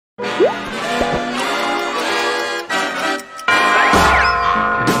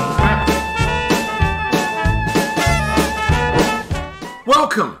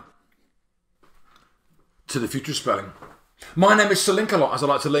to the future of spelling. My name is Sir Link-A-Lot, as I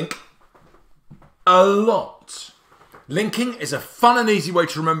like to link a lot. Linking is a fun and easy way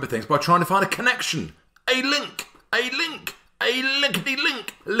to remember things by trying to find a connection, a link, a link, a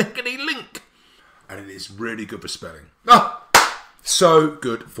linkety-link, linkety-link. And it is really good for spelling. Oh, so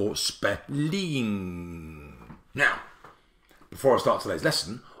good for spelling. Now, before I start today's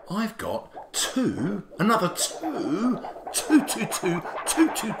lesson, I've got another two, shout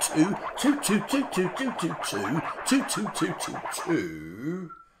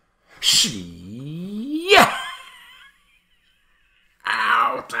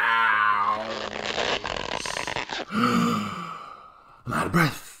I'm out of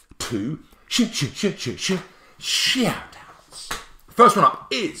breath. Two shout outs. First one up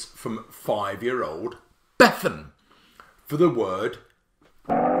is from 5-year-old Bethan for the word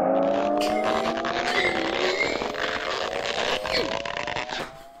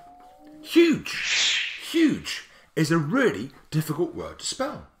huge. Huge is a really difficult word to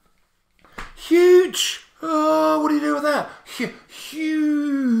spell. Huge. Oh, what do you do with that?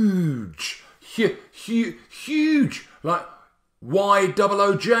 Huge. Huge. Like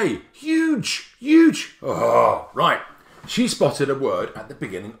Y-O-O-J. Huge. Huge. Oh, right. She spotted a word at the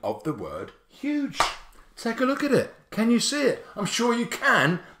beginning of the word huge. Take a look at it. Can you see it? I'm sure you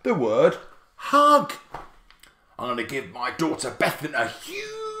can. The word hug. I'm going to give my daughter Bethan a huge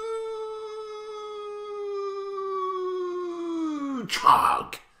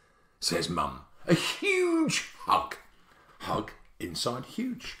hug, says Mum. A huge hug. Hug inside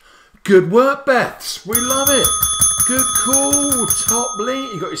huge. Good work, Beths. We love it. Good call. Top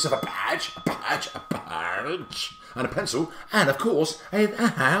link. You got yourself a badge, and a pencil, and of course, a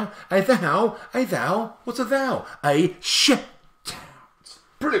thou. What's a thou? A shout out.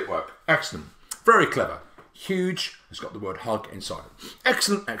 Brilliant work. Excellent. Very clever. Huge has got the word hug inside it.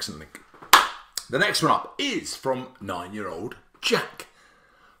 Excellent, excellent link. The next one up is from 9-year-old Jack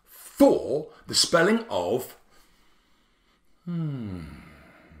for the spelling of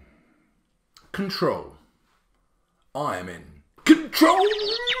control. I am in control.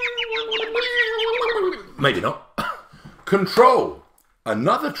 Maybe not. Control.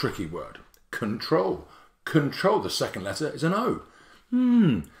 Another tricky word. Control. Control. The second letter is an O.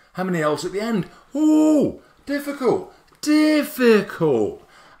 How many L's at the end? Oh, difficult. Difficult.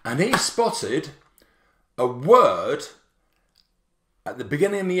 And he spotted a word at the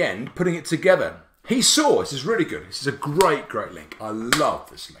beginning and the end, putting it together. He saw, this is really good. This is a great, great link. I love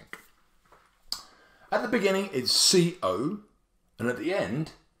this link. At the beginning is C-O, and at the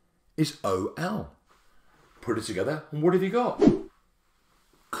end is O-L. Put it together, and what have you got?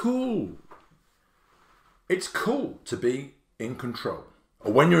 Cool. It's cool to be in control.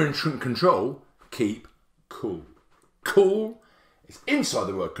 Or when you're in control, keep cool. Cool is inside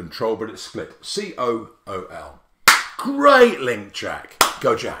the word control, but it's split. C-O-O-L. Great link, Jack.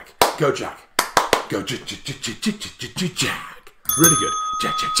 Go, Jack. Go, Jack. Go, Jack. Really good.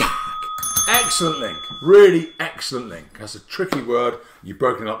 Jack. Excellent link. Really excellent link. That's a tricky word. You've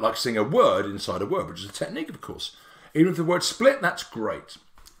broken it up like saying a word inside a word, which is a technique, of course. Even if the word's split, that's great.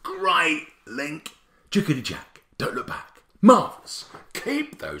 Great link. Jickety Jack. Don't look back. Marvellous.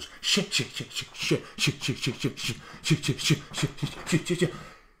 Keep those shout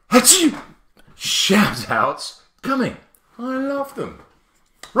outs coming. I love them.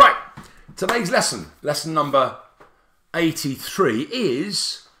 Right. Today's lesson number 83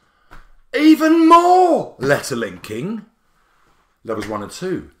 is even more letter linking. Levels 1 and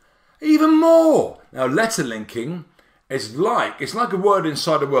 2. Even more. Now, letter linking is like a word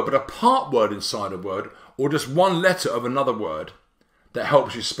inside a word, but a part word inside a word, or just one letter of another word that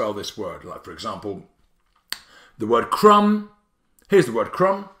helps you spell this word. Like, for example, the word crumb. Here's the word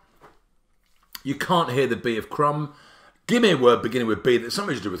crumb. You can't hear the B of crumb. Give me a word beginning with B that's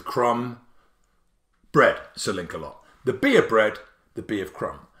something to do with crumb. Bread. So link a lot. The B of bread, the B of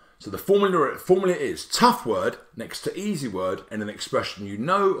crumb. So the formula is tough word next to easy word and an expression you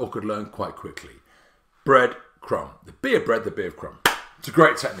know or could learn quite quickly. Bread, crumb. The B of bread, the B of crumb. It's a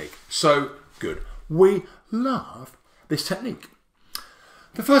great technique. So good. We love this technique.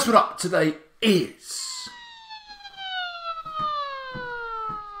 The first one up today is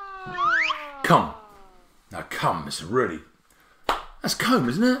come. Now come is that's comb,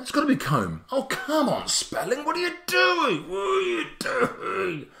 isn't it? It's got to be comb. Oh, come on, spelling. What are you doing? What are you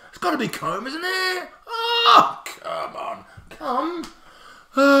doing? It's got to be comb, isn't it? Oh, come on. Come.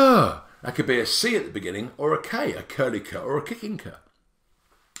 Oh. That could be a C at the beginning or a K, a curly K or a kicking K.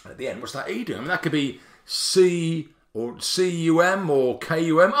 And at the end, what's that E doing? I mean, that could be C or C-U-M or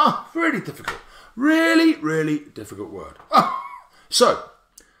K-U-M. Oh, really difficult. Really, really difficult word. Oh. So,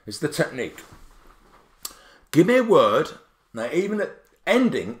 it's the technique. Give me a word, now even a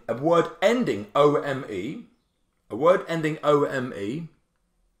word ending O-M-E,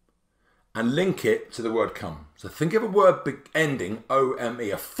 and link it to the word come. So think of a word ending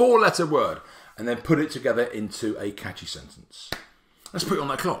O-M-E, a 4-letter word, and then put it together into a catchy sentence. Let's put it on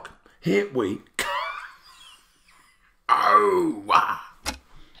that clock. Here we go. Oh, wow.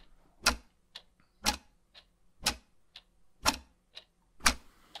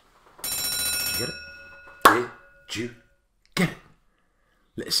 Did you get it? Did you get it?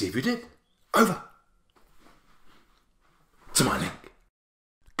 Let's see if you did. Over to my link.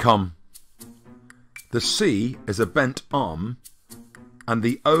 Come. The C is a bent arm, and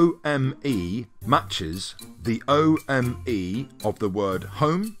the O-M-E matches the O-M-E of the word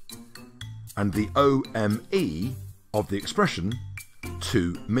home and the O-M-E of the expression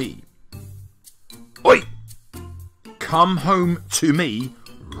to me. Oi! Come home to me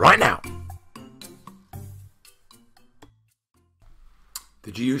right now.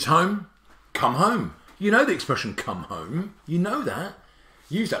 Did you use home? Come home. You know the expression come home. You know that.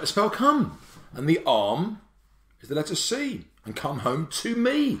 Use that to spell come. And the arm is the letter C. And come home to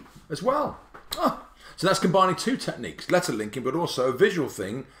me as well. Oh, so that's combining 2 techniques. Letter linking, but also a visual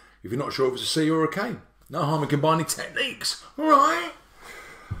thing if you're not sure if it's a C or a K. No harm in combining techniques. All right.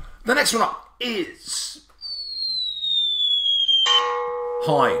 The next one up is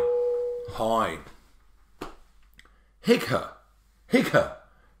hi. Hi. Higger. Higger.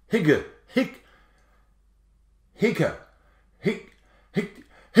 Higger. Hig. Higger. Hig. Hig.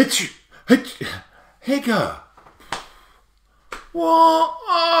 Hitch. Hitch. Higger. What?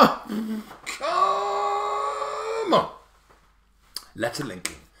 Oh, come on. Letter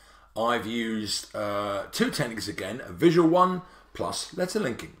linking. I've used 2 techniques again, a visual one plus letter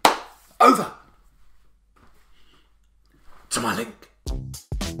linking. Over to my link.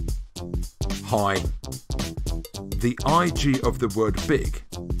 Hi. The IG of the word big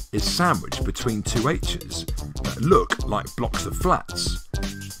is sandwiched between 2 H's that look like blocks of flats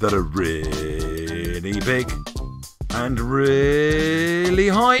that are really big and really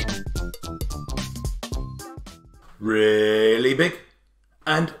high. Really big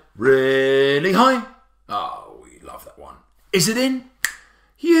and really high. Oh, we love that one. Is it in?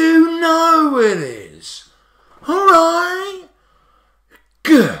 You know it is. All right.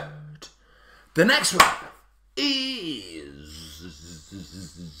 Good. The next one is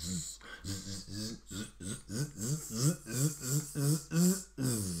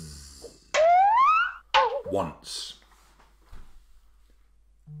once.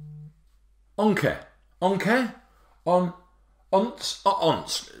 Once. Once. Once.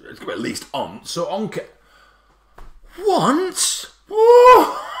 Once. It's got at least once. So once.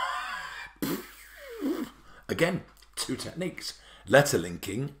 Once. Again, 2 techniques. Letter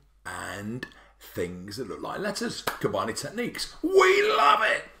linking and things that look like letters. Combining techniques. We love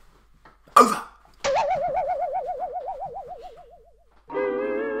it. Over.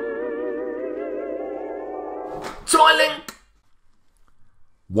 So I link.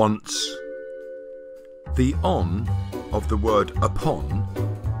 Once. The on of the word upon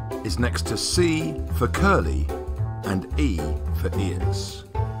is next to C for curly and E for ears.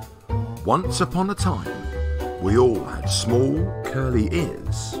 Once upon a time, we all had small curly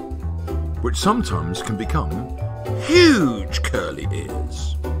ears, which sometimes can become huge curly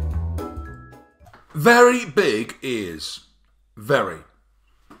ears. Very big ears. Very.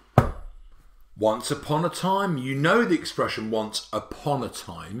 Once upon a time, you know the expression once upon a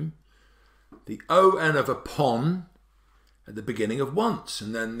time. The O-N of upon at the beginning of once,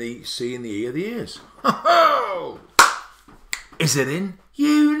 and then the C and the E are the ears. Ho-ho! Is it in?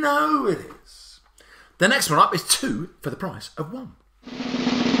 You know it is. The next one up is 2 for the price of 1.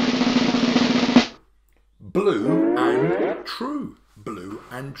 Blue and true. Blue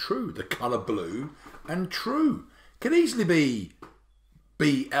and true. The colour blue and true. Can easily be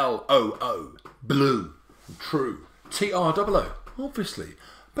B-L-O-O. Blue. True. T-R-O-O. Obviously.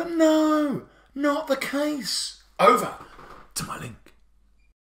 But no, not the case. Over to my link.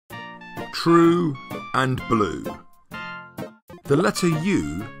 True and blue. The letter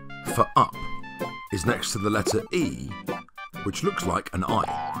U for up is next to the letter E, which looks like an I.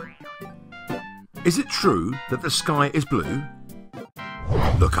 Is it true that the sky is blue?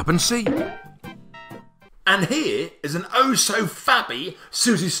 Look up and see. And here is an oh-so-fabby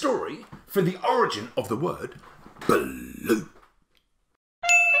Susie story for the origin of the word blue.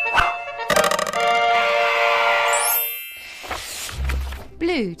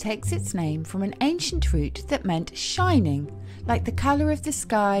 Blue takes its name from an ancient root that meant shining, like the colour of the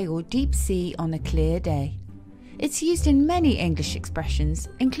sky or deep sea on a clear day. It's used in many English expressions,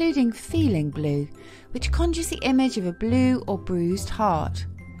 including feeling blue, which conjures the image of a blue or bruised heart.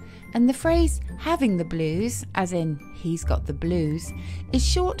 And the phrase having the blues, as in he's got the blues, is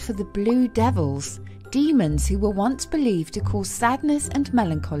short for the blue devils, demons who were once believed to cause sadness and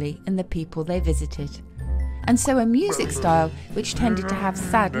melancholy in the people they visited. And so a music style which tended to have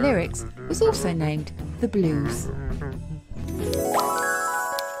sad lyrics was also named the blues.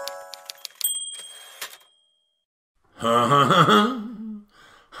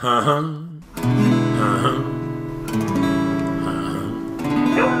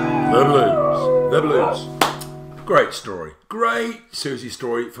 The blues. Great story. Great Susie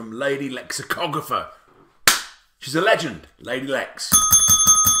story from Lady Lexicographer. She's a legend, Lady Lex.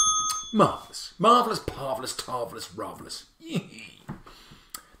 Marvellous. Marvellous, parvellous, tarvellous, marvellous.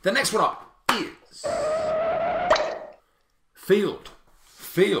 The next one up is field.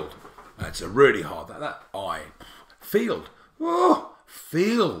 Field. That's a really hard, that I. Field. Oh,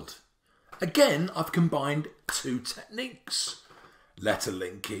 field. Again, I've combined two techniques. Letter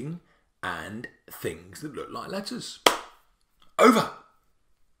linking and things that look like letters. Over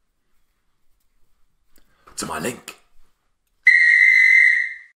to my link.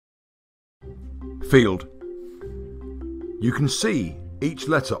 Field. You can see each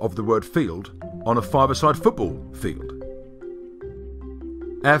letter of the word field on a five-a-side football field.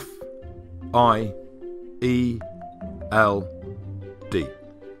 F, I, E, L, D.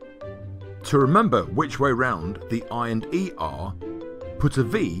 To remember which way round the I and E are, put a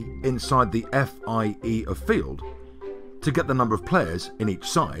V inside the F-I-E of field to get the number of players in each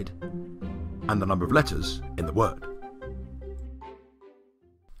side and the number of letters in the word.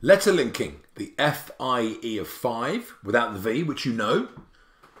 Letter linking. The F-I-E of 5 without the V, which you know,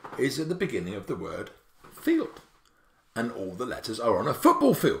 is at the beginning of the word field. And all the letters are on a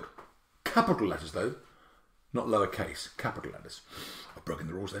football field. Capital letters though, not lowercase, capital letters. I've broken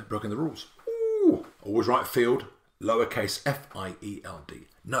the rules there, broken the rules. Ooh, always write field, lowercase F-I-E-L-D.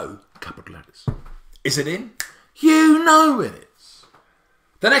 No capital letters. Is it in? You know it is.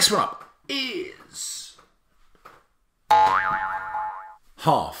 The next one up is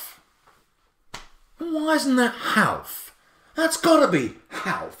half. Why isn't that half? That's got to be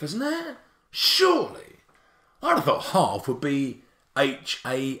half, isn't it? Surely. I'd have thought half would be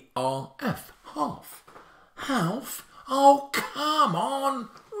H-A-R-F. Half. Half? Oh, come on.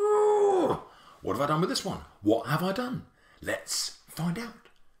 Ooh. What have I done with this one? What have I done? Let's find out.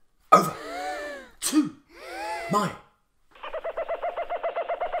 Over to my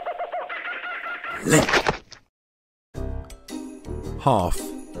link. Half.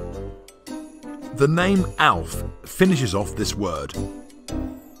 The name Alf finishes off this word.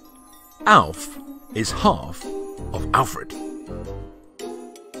 Alf is half of Alfred.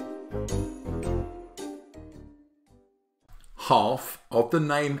 Half of the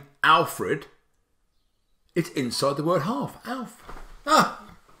name Alfred. It's inside the word half. Alf. Ah.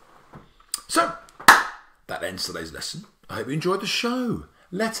 So, that ends today's lesson. I hope you enjoyed the show.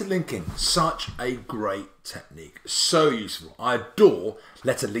 Letter linking, such a great technique. So useful. I adore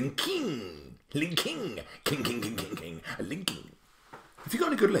letter linking. Linking. King. Linking. If you've got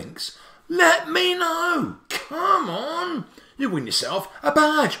any good links, let me know. Come on. You win yourself a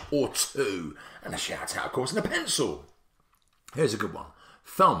badge or two. And a shout out, of course, and a pencil. Here's a good one.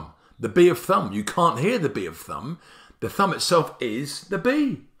 Thumb. The B of thumb. You can't hear the B of thumb. The thumb itself is the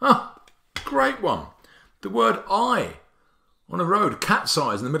B. Ah, great one. The word eye. On a road. Cat's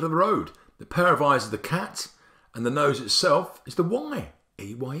eyes in the middle of the road. The pair of eyes is the cat. And the nose itself is the Y.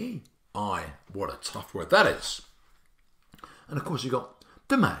 E-Y-E. Eye. What a tough word that is. And of course you've got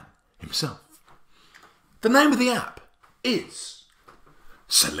the man himself. The name of the app is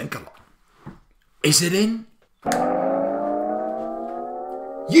Selinkalot. Is it in?